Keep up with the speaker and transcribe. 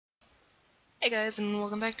Hey guys, and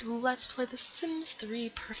welcome back to Let's Play The Sims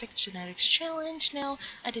 3 Perfect Genetics Challenge. Now,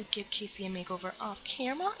 I did give Casey a makeover off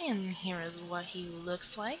camera, and here is what he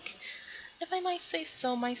looks like. If I might say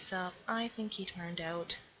so myself, I think he turned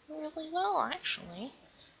out really well, actually.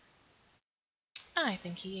 I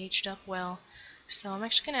think he aged up well. So I'm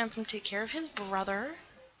actually going to have him take care of his brother.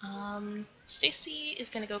 Stacy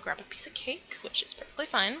is going to go grab a piece of cake, which is perfectly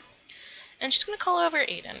fine. And she's going to call over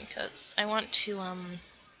Aiden, because I want to,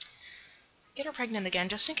 get her pregnant again,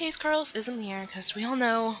 just in case Carlos isn't here, because we all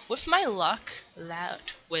know, with my luck,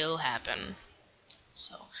 that will happen.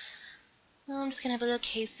 So, I'm just gonna have a little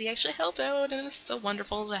Casey actually help out, and it's so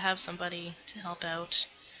wonderful to have somebody to help out.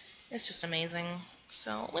 It's just amazing.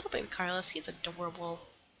 So, little baby Carlos, he's adorable.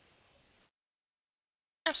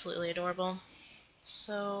 Absolutely adorable.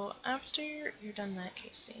 So, after you're done that,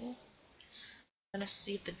 Casey, I'm gonna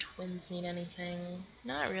see if the twins need anything.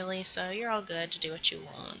 Not really, so you're all good to do what you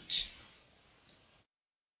want.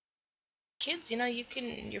 Kids, you know,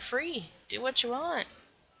 you're free. Do what you want.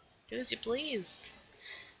 Do as you please.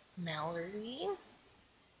 Mallory.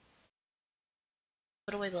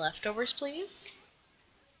 Put away the leftovers, please.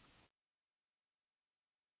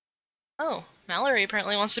 Oh, Mallory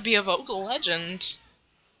apparently wants to be a vocal legend.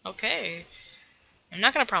 Okay. I'm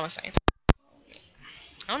not gonna promise anything.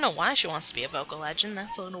 I don't know why she wants to be a vocal legend.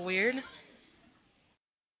 That's a little weird.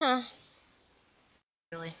 Huh.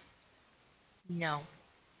 Really? No.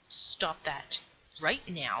 Stop that. Right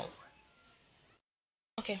now.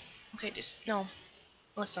 Okay. Okay, just... No.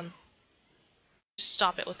 Listen. Just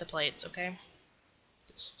stop it with the plates, okay?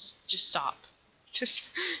 Just stop.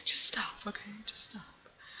 Just stop, okay? Just stop.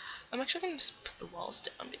 I'm actually gonna just put the walls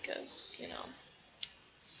down because, you know...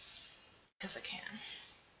 Because I can.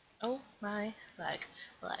 Oh my leg.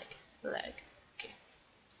 Okay.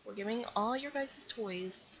 We're giving all your guys'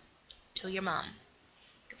 toys to your mom.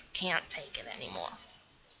 Because I can't take it anymore.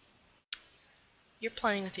 You're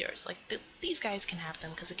playing with yours. Like, these guys can have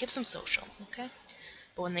them because it gives them social, okay?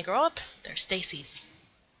 But when they grow up, they're Stacy's.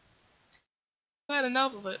 I had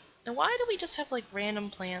enough of it. And why do we just have, like,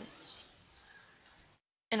 random plants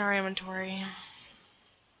in our inventory?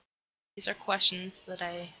 These are questions that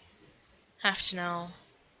I have to know.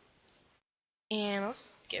 And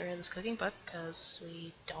let's get rid of this cooking book, because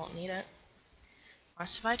we don't need it.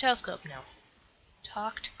 Wants to buy a telescope? No.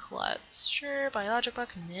 Talk to Klutz. Sure. Biologic book?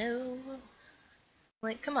 No.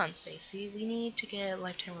 Like, come on, Stacy. We need to get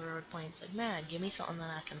lifetime reward points. Like, man, give me something that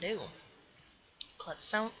I can do.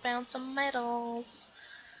 Klutz found some medals.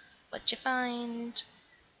 What'd you find?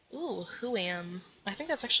 Ooh, Huam. I think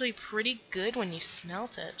that's actually pretty good when you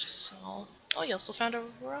smelt it, so... Oh, you also found a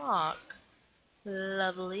rock.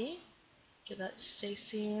 Lovely. Give that to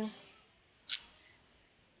Stacy.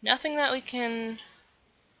 Nothing that we can...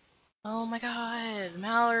 Oh my god,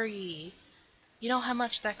 Mallory. You know how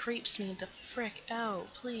much that creeps me the frick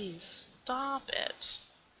out. Please, stop it.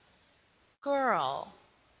 Girl.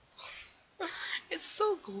 It's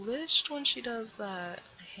so glitched when she does that.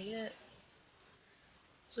 I hate it.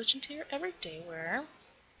 Switch into your everyday wear.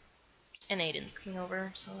 And Aiden's coming over,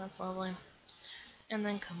 so that's lovely. And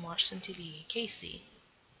then come watch some TV. Casey.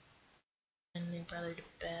 And your brother to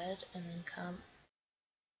bed, and then come...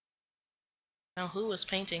 Now who was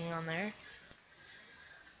painting on there?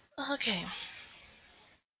 Okay.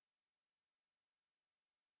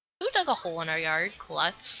 Who dug a hole in our yard?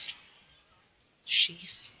 Klutz.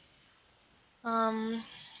 Jeez.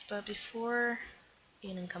 But before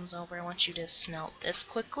Aiden comes over, I want you to smelt this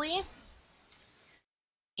quickly.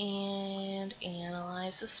 And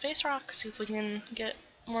analyze the space rock. See if we can get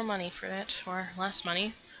more money for it, or less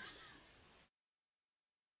money.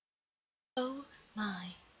 Oh my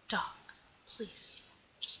dog. Please,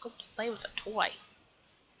 just go play with a toy.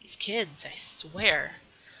 These kids, I swear.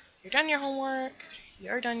 You're done your homework.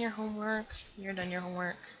 You're done your homework. You're done your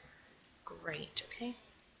homework. Great, okay?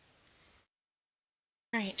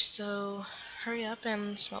 Alright, so hurry up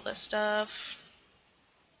and smell this stuff.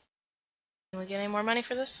 Can we get any more money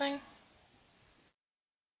for this thing?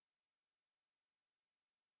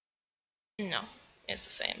 No, it's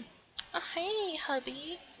the same. Oh, hey,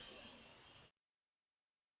 hubby.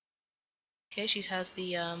 Okay, she has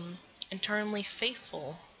the, internally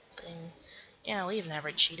faithful thing. Yeah, we've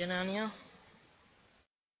never cheated on you.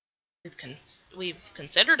 We've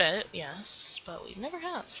considered it, yes, but we never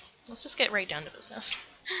have. Let's just get right down to business.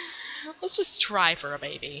 Let's just try for a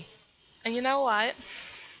baby. And you know what?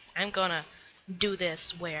 I'm gonna do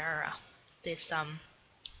this where, this,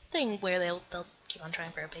 thing where they'll keep on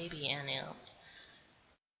trying for a baby, and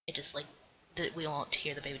it just, like, we won't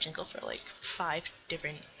hear the baby jingle for, like, 5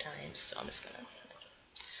 different times, so I'm just gonna...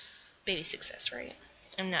 Baby success, right?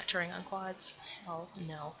 I'm not touring on quads. Hell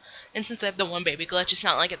no. And since I have the one baby glitch, it's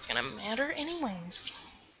not like it's gonna matter anyways.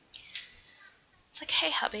 It's like,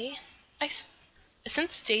 hey hubby,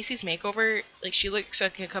 since Stacy's makeover, like, she looks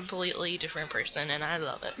like a completely different person, and I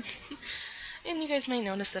love it. And you guys may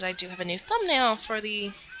notice that I do have a new thumbnail for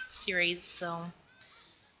the series, so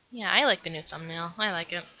yeah, I like the new thumbnail. I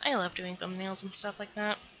like it. I love doing thumbnails and stuff like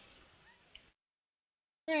that.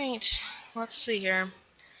 Alright, let's see here.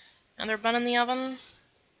 Another bun in the oven.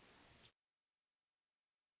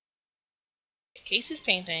 Casey's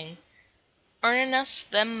painting. Earning us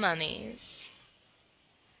them monies.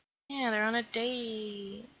 Yeah, they're on a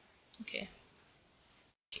date. Okay.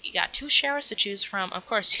 Okay, you got 2 showers to choose from. Of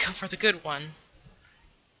course, you go for the good one.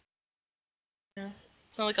 Yeah.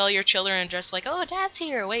 It's not like all your children are just like, oh, Dad's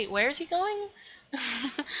here. Wait, where's he going?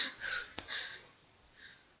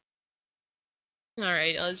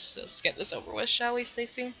 Alright, let's get this over with, shall we,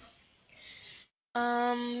 Stacy?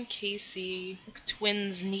 Casey.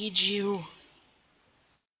 Twins need you.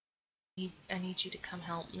 I need you to come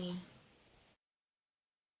help me.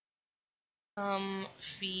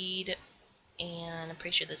 Feed, and I'm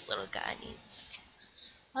pretty sure this little guy needs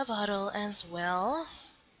a bottle as well.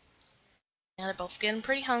 Yeah, they're both getting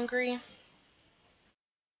pretty hungry.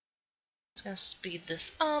 Just gonna speed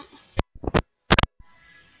this up.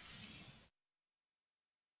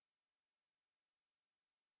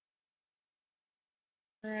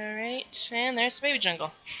 Alright, and there's Baby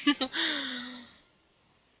Jungle.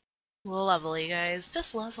 Lovely, guys.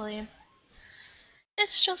 Just lovely.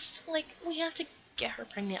 It's just, like, we have to get her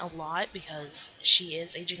pregnant a lot because she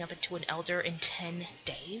is aging up into an elder in 10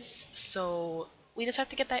 days. So, we just have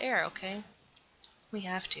to get that air, okay? We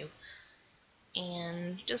have to.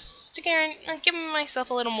 And just to give myself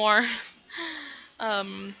a little more,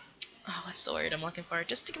 oh, what's the word I'm looking for?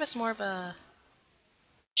 Just to give us more of a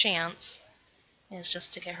chance. Is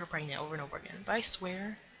just to get her pregnant over and over again. But I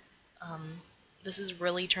swear, this is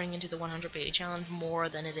really turning into the 100 baby challenge more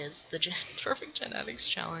than it is the perfect genetics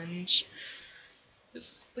challenge.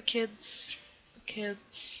 Just the kids. I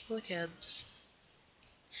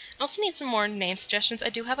also need some more name suggestions. I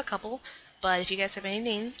do have a couple, but if you guys have any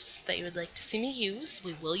names that you would like to see me use,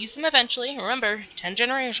 we will use them eventually. Remember, 10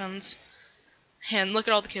 generations. And look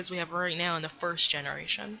at all the kids we have right now in the first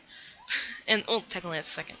generation. And, well, technically that's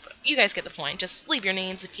the second, but you guys get the point. Just leave your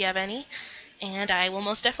names if you have any, and I will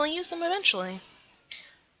most definitely use them eventually.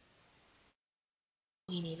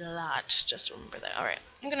 We need a lot, just remember that. Alright,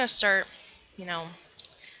 I'm gonna start,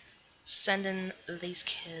 sending these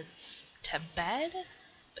kids to bed,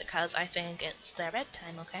 because I think it's their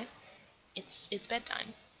bedtime, okay? It's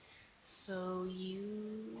bedtime. So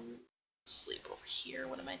you sleep over here.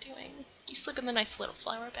 What am I doing? You sleep in the nice little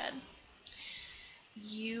flower bed.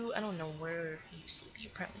 I don't know where you sleep. You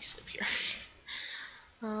probably sleep here.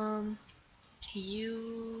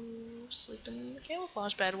 You sleep in the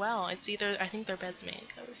camouflage bed. Wow, it's either, I think their bed's made.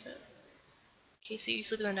 That was it. Casey, you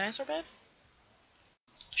sleep in the dinosaur bed?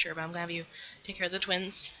 Sure, but I'm gonna have you take care of the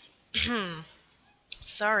twins.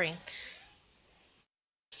 Sorry.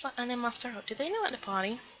 Something in my throat. Did they know at the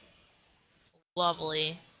potty?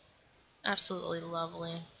 Lovely. Absolutely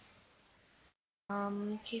lovely.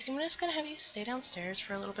 Casey, I'm just gonna have you stay downstairs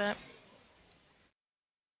for a little bit.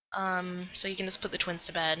 So you can just put the twins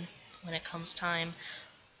to bed when it comes time.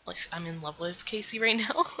 Like, I'm in love with Casey right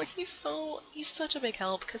now. Like, he's such a big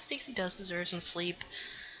help, because Stacy does deserve some sleep.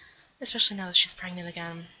 Especially now that she's pregnant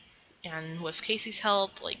again. And with Casey's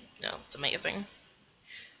help, like, no, it's amazing.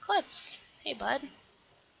 Klutz! Hey, bud.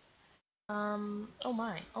 Oh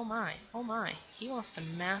my. He wants to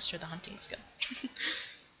master the hunting skill.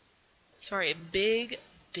 Sorry, a big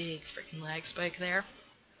freaking lag spike there.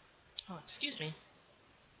 Oh, excuse me.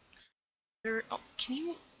 Oh, can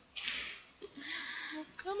you...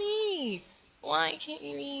 Come eat! Why can't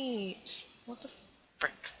you eat? What the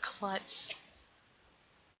frick, Klutz?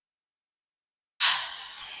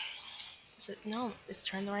 Is it? No, it's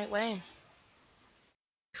turned the right way.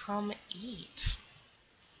 Come eat.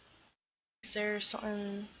 Is there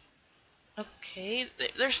something... Okay,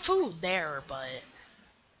 there's food there, but...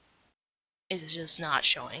 it's just not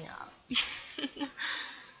showing up.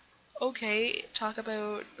 Okay, talk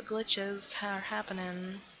about the glitches that are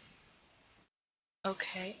happening.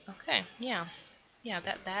 Okay, yeah. Yeah,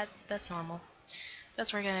 that's normal.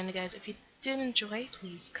 That's where I got into, guys. If you did enjoy,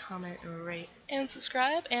 please comment, rate, and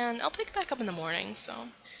subscribe, and I'll pick it back up in the morning, so...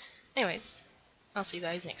 Anyways, I'll see you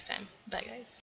guys next time. Bye, guys.